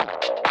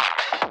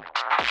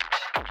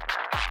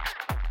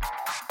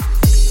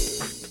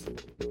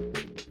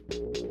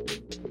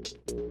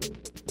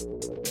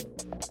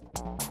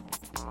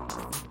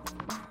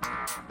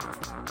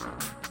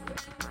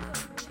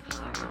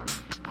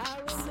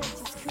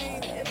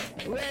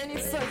When you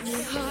fuck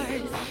me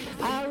hard,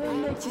 I will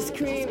make you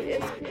scream.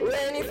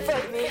 When you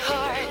fuck me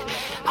hard,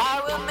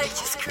 I will make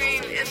you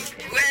scream.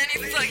 When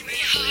you fuck me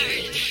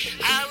hard,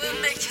 I will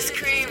make you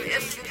scream.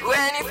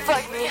 When you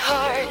fuck me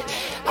hard,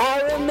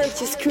 I will make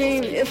you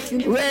scream.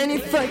 When you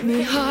fuck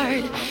me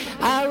hard,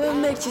 I will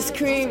make you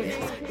scream.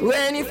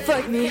 When you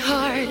fuck me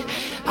hard,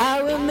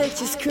 I will make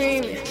you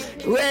scream.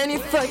 When you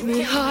fuck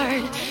me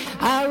hard,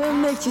 I will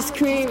make you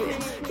scream.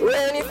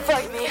 When you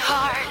fuck me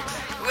hard,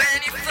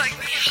 when you fuck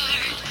me hard.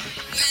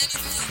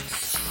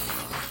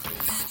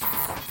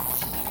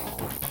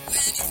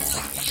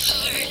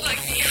 Fuck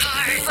me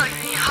hard, fuck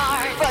me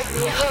hard,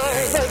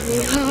 fuck me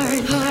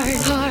hard, hard,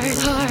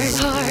 hard,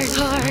 hard,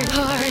 hard, hard,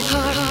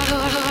 hard,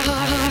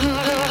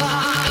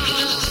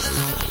 hard,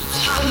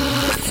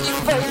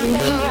 fuck me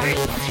hard.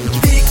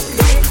 Big,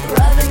 big,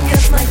 rubbing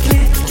against my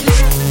clit,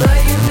 but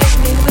you make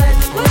me wet,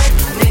 wet,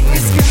 make me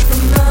scream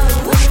for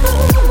more.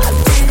 I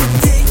did it,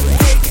 dick,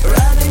 dick,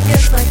 rubbing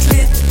against my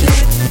clit,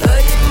 but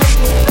you make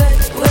me wet,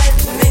 wet,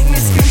 make me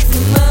scream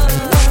for more.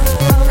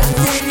 I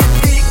did it,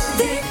 dick,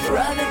 dick,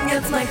 rubbing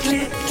against my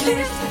clit,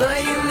 but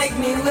you make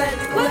me wet,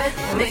 wet,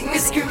 make me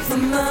scream for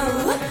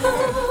more.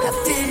 I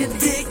feel your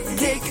dick,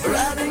 dick,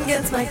 rubbing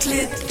against my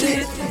clit,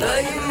 but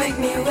you make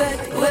me wet,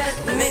 wet,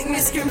 make me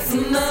scream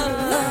for more.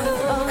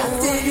 I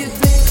feel your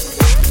dick,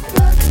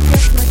 rubbing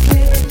against my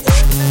clit,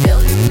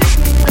 girl, you make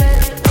me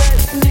wet, wet,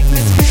 make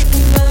me scream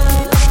for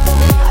more.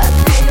 I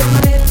feel your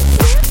lips,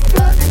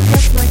 rubbing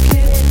against my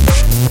clit,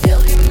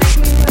 girl, you make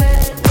me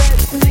wet,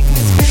 wet, make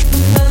me scream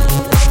for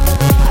more.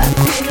 I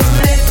feel your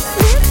lips,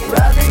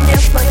 rubbing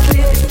against my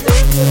clit.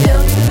 Girl,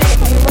 you make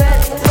me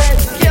wet, wet,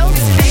 girl,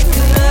 you make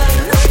me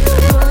love.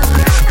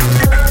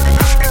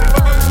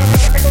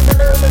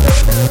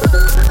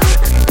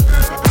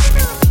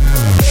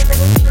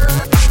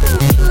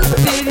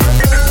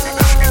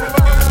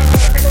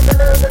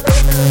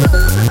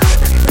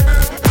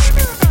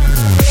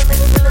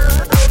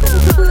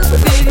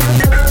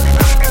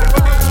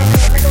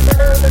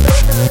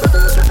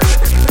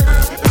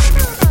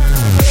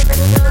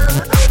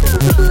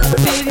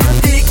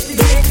 Dick,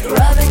 dick,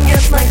 rubbing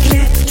against my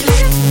clit,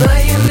 but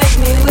you make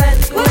me wet,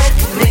 wet,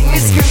 make me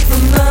scream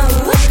for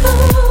more.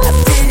 I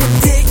feel your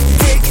dick,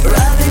 dick,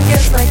 rubbing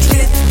against my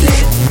clit,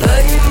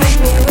 but you make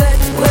me wet,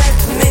 wet,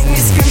 make me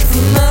scream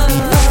for more.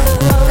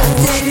 I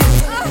feel your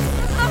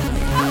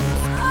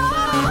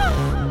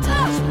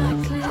touch my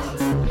clit,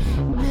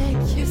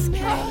 make you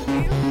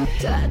scream,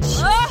 touch.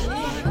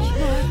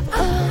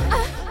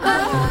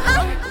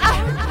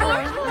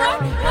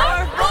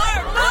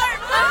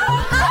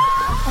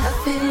 I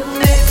feel your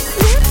lips,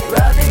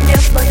 rubbing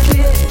against my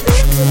clit.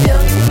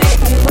 Girl, you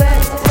make me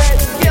wet, wet,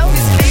 girl,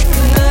 you speak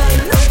me love.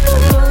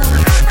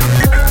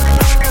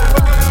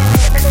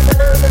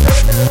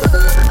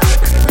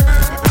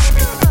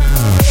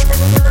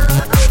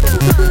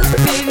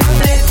 Feel your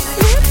lips,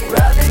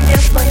 rubbing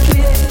against my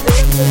clit.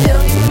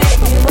 Girl, you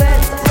make me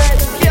wet, wet,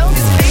 girl,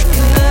 you speak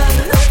me love.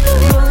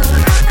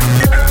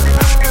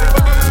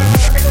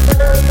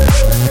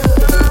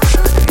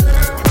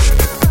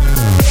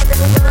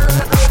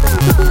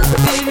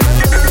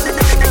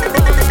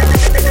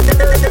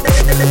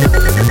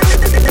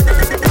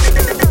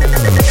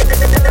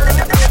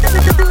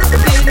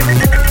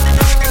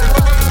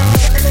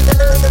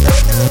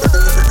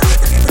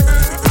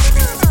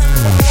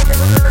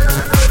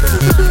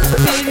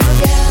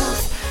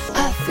 I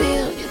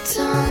feel your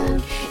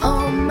tongue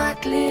on my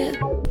clit,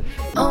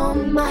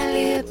 on my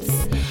lips,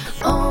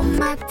 on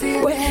my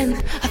tip. When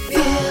I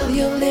feel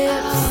your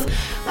lips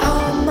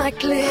on my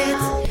clit,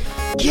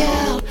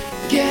 girl,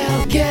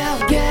 girl, girl,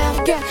 girl,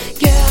 girl,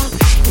 girl,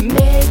 you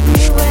make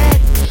me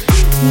wet,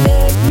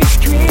 make me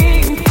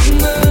scream.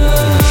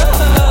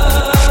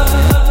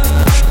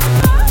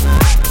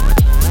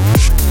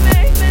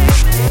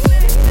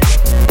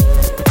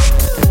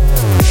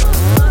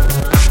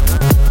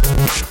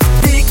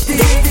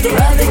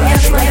 Rubbing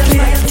against my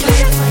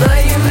clit, but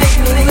you make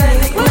me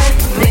wet, wet,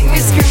 make me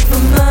scream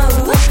for more.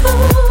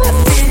 I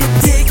feel your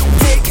dick,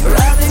 dick,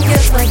 rubbing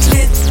against my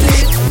clit,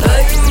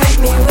 but you make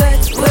me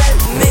wet, wet,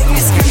 make me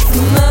scream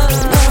for more.